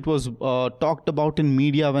because it was talked about in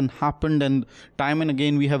media when happened, and time and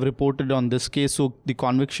again we have reported on this case. So the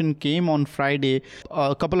conviction came on Friday.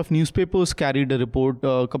 A couple of newspapers carried a report.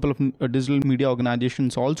 A couple of digital media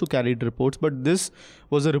organizations also carried reports. But this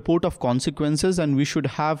was a report of consequences, and we should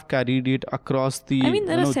have carried it across the. I mean,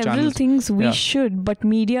 there are several channels. things we should, but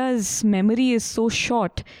media's memory is so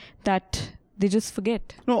short that they just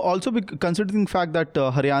forget. No, also considering the fact that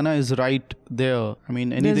Haryana is right there. I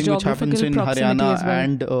mean, anything which happens in Haryana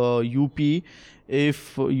and UP,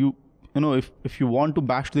 if you want to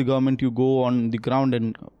bash the government, you go on the ground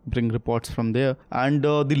and bring reports from there. And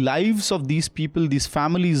the lives of these people, these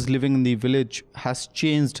families living in the village, has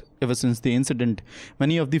changed ever since the incident.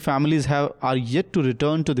 Many of the families are yet to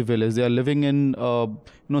return to the village. They are living in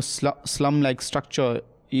slum-like structure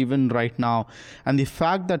even right now. And the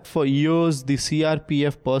fact that for years the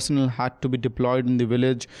CRPF personnel had to be deployed in the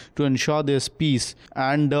village to ensure there's peace,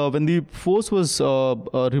 and when the force was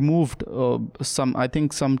removed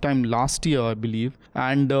sometime last year, I believe,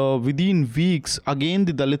 and within weeks again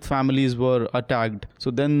the Dalit families were attacked. So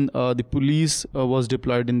then the police was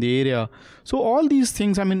deployed in the area. So all these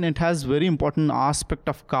things, I mean, it has very important aspect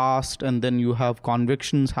of caste, and then you have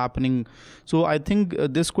convictions happening. So I think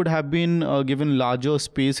this could have been given larger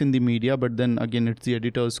space in the media, but then again it's the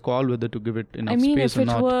editor's call whether to give it enough space or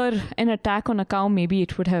not. If it were an attack on a cow, maybe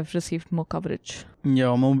it would have received more coverage.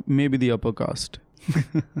 Yeah, maybe the upper caste.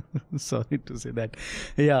 Sorry to say that.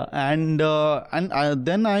 Yeah, and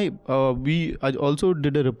then I also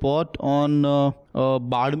did a report on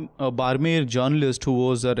Barmer journalist who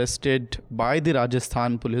was arrested by the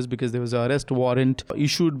Rajasthan police because there was an arrest warrant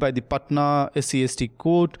issued by the Patna SCST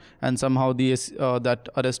court, and somehow that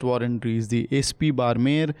arrest warrant reached the SP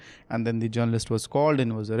Barmer, and then the journalist was called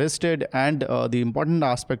and was arrested. And the important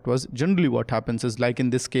aspect was, generally what happens is, like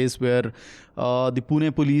in this case where the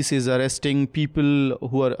Pune police is arresting people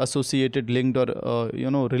who are associated, linked, or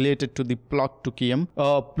related to the plot to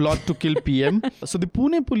kill PM. So the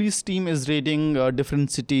Pune police team is raiding different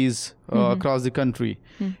cities across the country.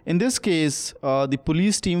 In this case, the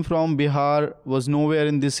police team from Bihar was nowhere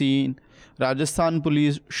in the scene. Rajasthan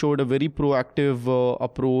police showed a very proactive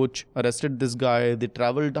approach, arrested this guy. They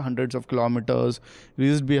traveled hundreds of kilometers,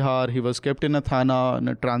 reached Bihar. He was kept in a thana, in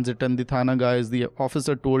a transit, and the thana guys, the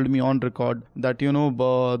officer told me on record that,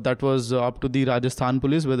 that was up to the Rajasthan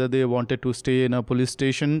police whether they wanted to stay in a police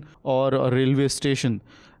station or a railway station.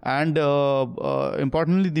 And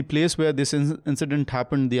importantly, the place where this incident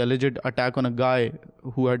happened, the alleged attack on a guy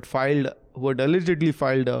who had allegedly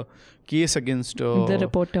filed a case against the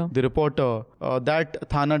reporter. That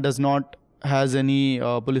thana does not has any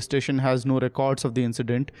police station has no records of the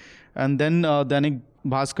incident. And then Dainik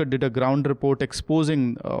Bhaskar did a ground report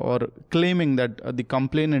exposing or claiming that the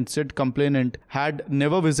complainant had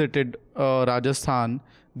never visited Rajasthan.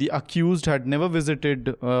 The accused had never visited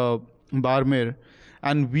Barmer.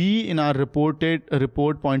 And we in our report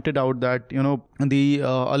pointed out that the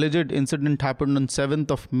alleged incident happened on 7th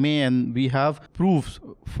of May, and we have proofs,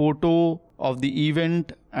 photo of the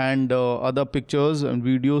event and other pictures and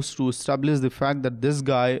videos to establish the fact that this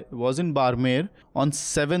guy was in Barmer on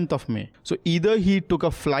 7th of May. So either he took a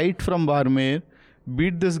flight from Barmer,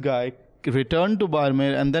 beat this guy, returned to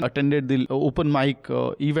Barmer, and then attended the open mic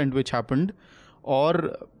event which happened,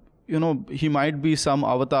 or he might be some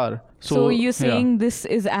avatar. So you're saying this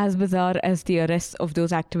is as bizarre as the arrests of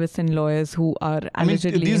those activists and lawyers who are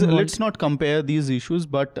allegedly involved? Let's not compare these issues,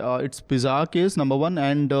 but it's bizarre case, number one.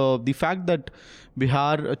 And the fact that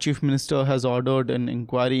Bihar Chief Minister has ordered an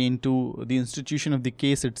inquiry into the institution of the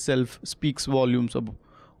case itself speaks volumes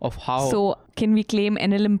of how... So can we claim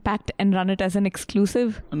NL Impact and run it as an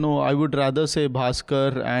exclusive? No, I would rather say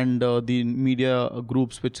Bhaskar and the media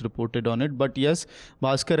groups which reported on it. But yes,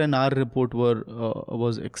 Bhaskar and our report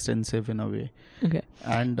was extensive in a way. Okay.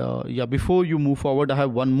 And before you move forward, I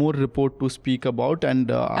have one more report to speak about,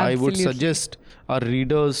 and I would suggest our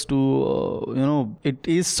readers to, it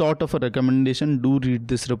is sort of a recommendation. Do read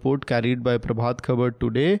this report carried by Prabhat Khabar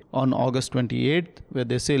today on August 28th, where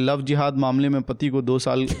they say love jihad मामले में पति को 2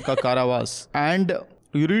 साल का कारावास. And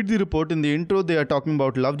you read the report. In the intro they are talking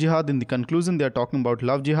about love jihad, in the conclusion they are talking about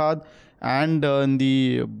love jihad, and in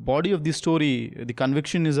the body of the story the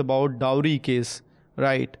conviction is about dowry case,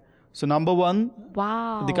 right? So number one,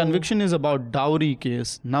 Wow. the conviction is about dowry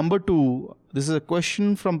case. Number two, this is a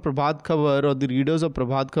question from Prabhat Khabar or the readers of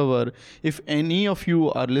Prabhat Khabar. If any of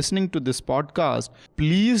you are listening to this podcast,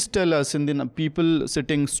 please tell us, in the people,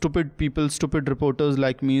 stupid reporters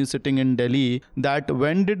like me sitting in Delhi, that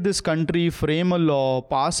when did this country frame a law,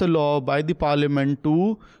 pass a law by the parliament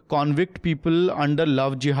to convict people under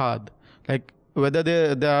love jihad? Like, whether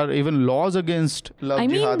there are even laws against love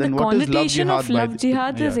jihad, and what is love jihad? The connotation of love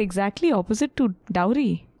jihad is exactly opposite to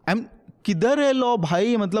dowry. किधर है law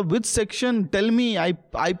भाई, मतलब which section? Tell me,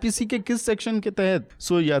 IPC के किस section के तहत?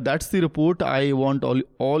 So yeah, that's the report. I want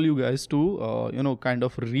all you guys to kind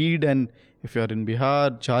of read, and if you are in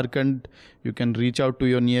Bihar, Jharkhand, you can reach out to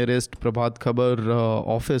your nearest Prabhat Khabar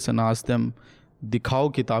office and ask them, दिखाओ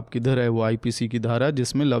किताब किधर है वो IPC की धारा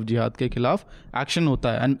जिसमें love जिहाद के खिलाफ एक्शन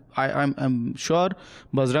होता है. And I am sure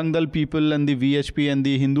Bajrang Dal people and the VHP and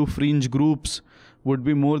the Hindu fringe groups would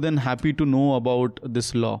be more than happy to know about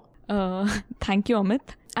this law. Thank you,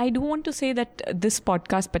 Amit. I do want to say that this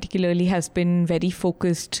podcast particularly has been very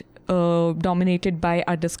focused, dominated by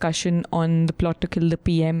our discussion on the plot to kill the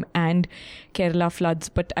PM and Kerala floods.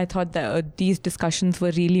 But I thought that these discussions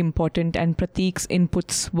were really important, and Prateek's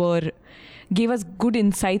inputs gave us good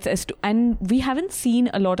insights and we haven't seen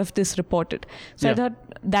a lot of this reported. So I thought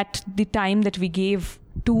that the time that we gave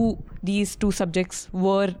to these two subjects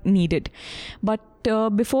were needed. But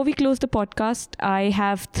before we close the podcast, I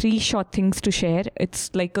have 3 short things to share. It's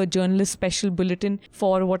like a journalist special bulletin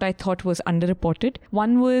for what I thought was underreported.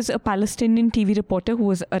 One was a Palestinian TV reporter who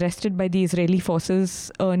was arrested by the Israeli forces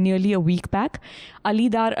nearly a week back. Ali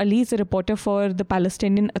Dar Ali is a reporter for the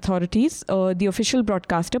Palestinian authorities, the official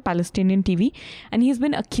broadcaster, Palestinian TV, and he's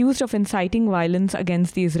been accused of inciting violence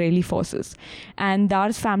against the Israeli forces. And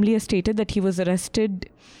Dar's family has stated that he was arrested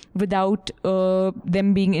without them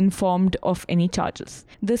being informed of any charges.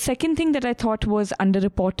 The second thing that I thought was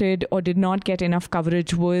underreported or did not get enough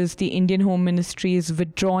coverage was the Indian Home Ministry's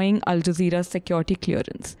withdrawing Al Jazeera's security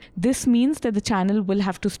clearance. This means that the channel will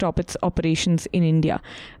have to stop its operations in India.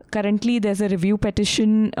 Currently, there's a review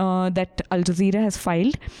petition that Al Jazeera has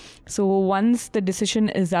filed. So once the decision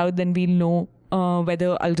is out, then we'll know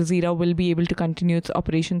whether Al Jazeera will be able to continue its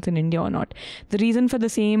operations in India or not. The reason for the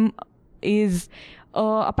same is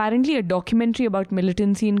apparently a documentary about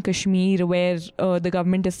militancy in Kashmir, where the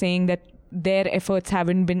government is saying that their efforts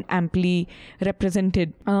haven't been amply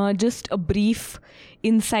represented. Just a brief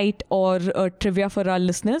insight or trivia for our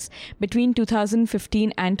listeners. Between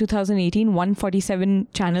 2015 and 2018, 147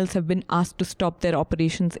 channels have been asked to stop their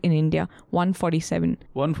operations in India. 147.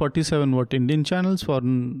 147 what? Indian channels,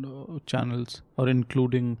 foreign channels, or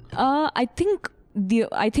including? I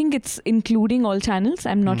think it's including all channels.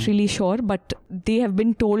 I'm not really sure, but they have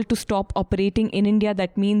been told to stop operating in India.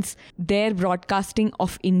 That means they're broadcasting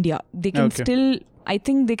of India. They can I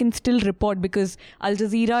think they can still report, because Al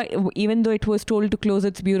Jazeera, even though it was told to close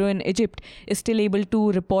its bureau in Egypt, is still able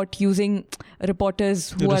to report using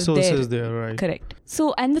reporters who are there. Right. Correct.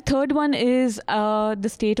 So, and the third one is the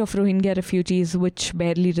state of Rohingya refugees, which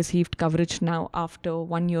barely received coverage now after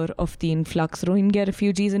 1 year of the influx. Rohingya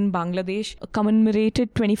refugees in Bangladesh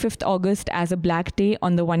commemorated 25th August as a Black Day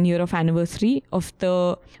on the 1 year of anniversary of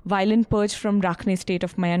the violent purge from Rakhine state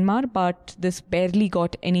of Myanmar, but this barely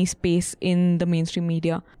got any space in the mainstream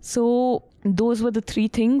media. So those were the 3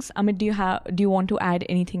 things. Amit, do you want to add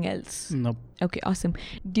anything else? No. Okay, awesome.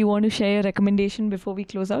 Do you want to share a recommendation before we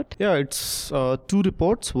close out? Yeah, it's 2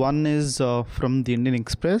 reports. One is from the Indian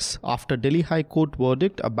Express. After Delhi High Court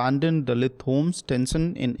verdict, abandoned Dalit homes,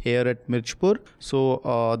 tension in air at Mirchpur.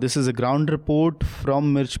 So this is a ground report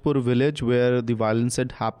from Mirchpur village where the violence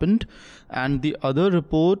had happened. And the other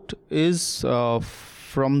report is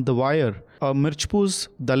from The Wire. Mirchpur's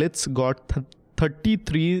Dalits got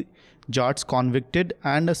 33 Jats convicted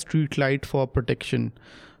and a street light for protection.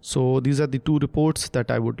 So these are the 2 reports that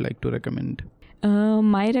I would like to recommend.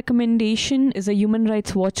 My recommendation is a Human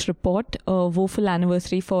Rights Watch report, a woeful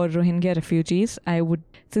anniversary for Rohingya refugees.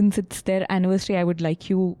 Since it's their anniversary, I would like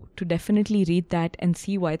you to definitely read that and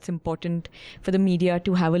see why it's important for the media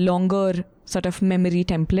to have a longer sort of memory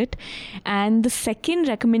template. And the second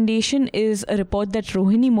recommendation is a report that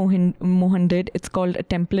Rohini Mohan did. It's called A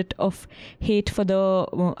Template of Hate for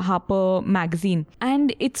the Harper magazine.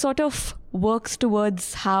 And it sort of works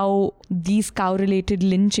towards how these cow-related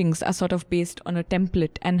lynchings are sort of based on a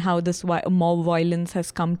template and how this mob violence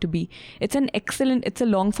has come to be. It's a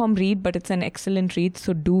long-form read, but it's an excellent read,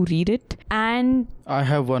 so do read it. And I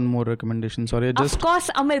have one more recommendation. Sorry, of course,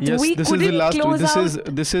 Amit, yes, we couldn't close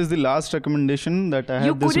out. This is the last recommendation that I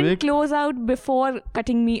have this week. You couldn't close out before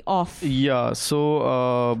cutting me off. Yeah,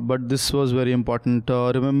 so, but this was very important.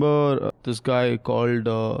 Remember this guy called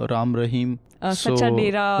Ram Rahim? Sacha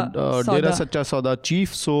Dera Dera Sacha Sauda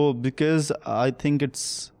chief. So, because I think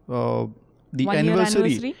it's the 1 year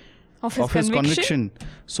anniversary of his conviction.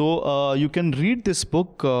 So, you can read this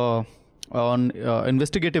book on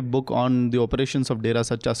investigative book on the operations of Dera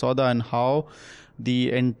Sacha Sauda and how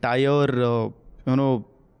the entire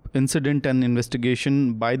incident and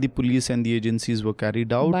investigation by the police and the agencies were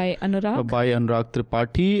carried out by Anurag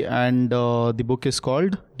Tripathi, and the book is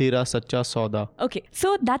called Dera Sacha Sauda. Okay,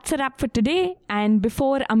 so that's a wrap for today. And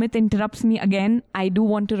before Amit interrupts me again, I do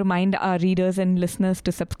want to remind our readers and listeners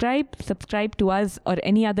to subscribe to us or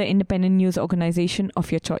any other independent news organization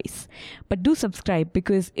of your choice. But do subscribe,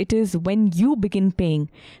 because it is when you begin paying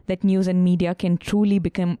that news and media can truly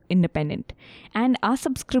become independent. And our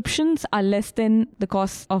subscriptions are less than the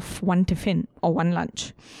cost of one tiffin or one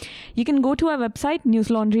lunch. You can go to our website,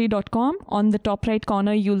 newslaundry.com. On the top right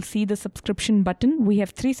corner, you'll see the subscription button. We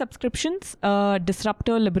have 3 subscriptions: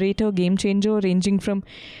 Disruptor, Liberator, Game Changer, ranging from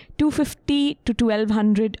 $250 to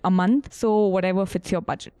 $1,200 a month. So whatever fits your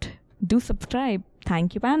budget. Do subscribe.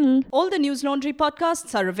 Thank you, panel. All the News Laundry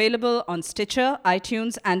podcasts are available on Stitcher,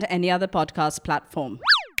 iTunes, and any other podcast platform.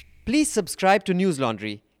 Please subscribe to News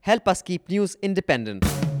Laundry. Help us keep news independent.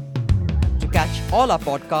 To catch all our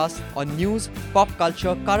podcasts on news, pop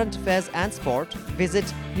culture, current affairs, and sport, visit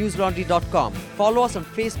newslaundry.com. Follow us on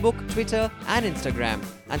Facebook, Twitter, and Instagram,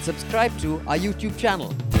 and subscribe to our YouTube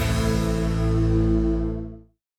channel.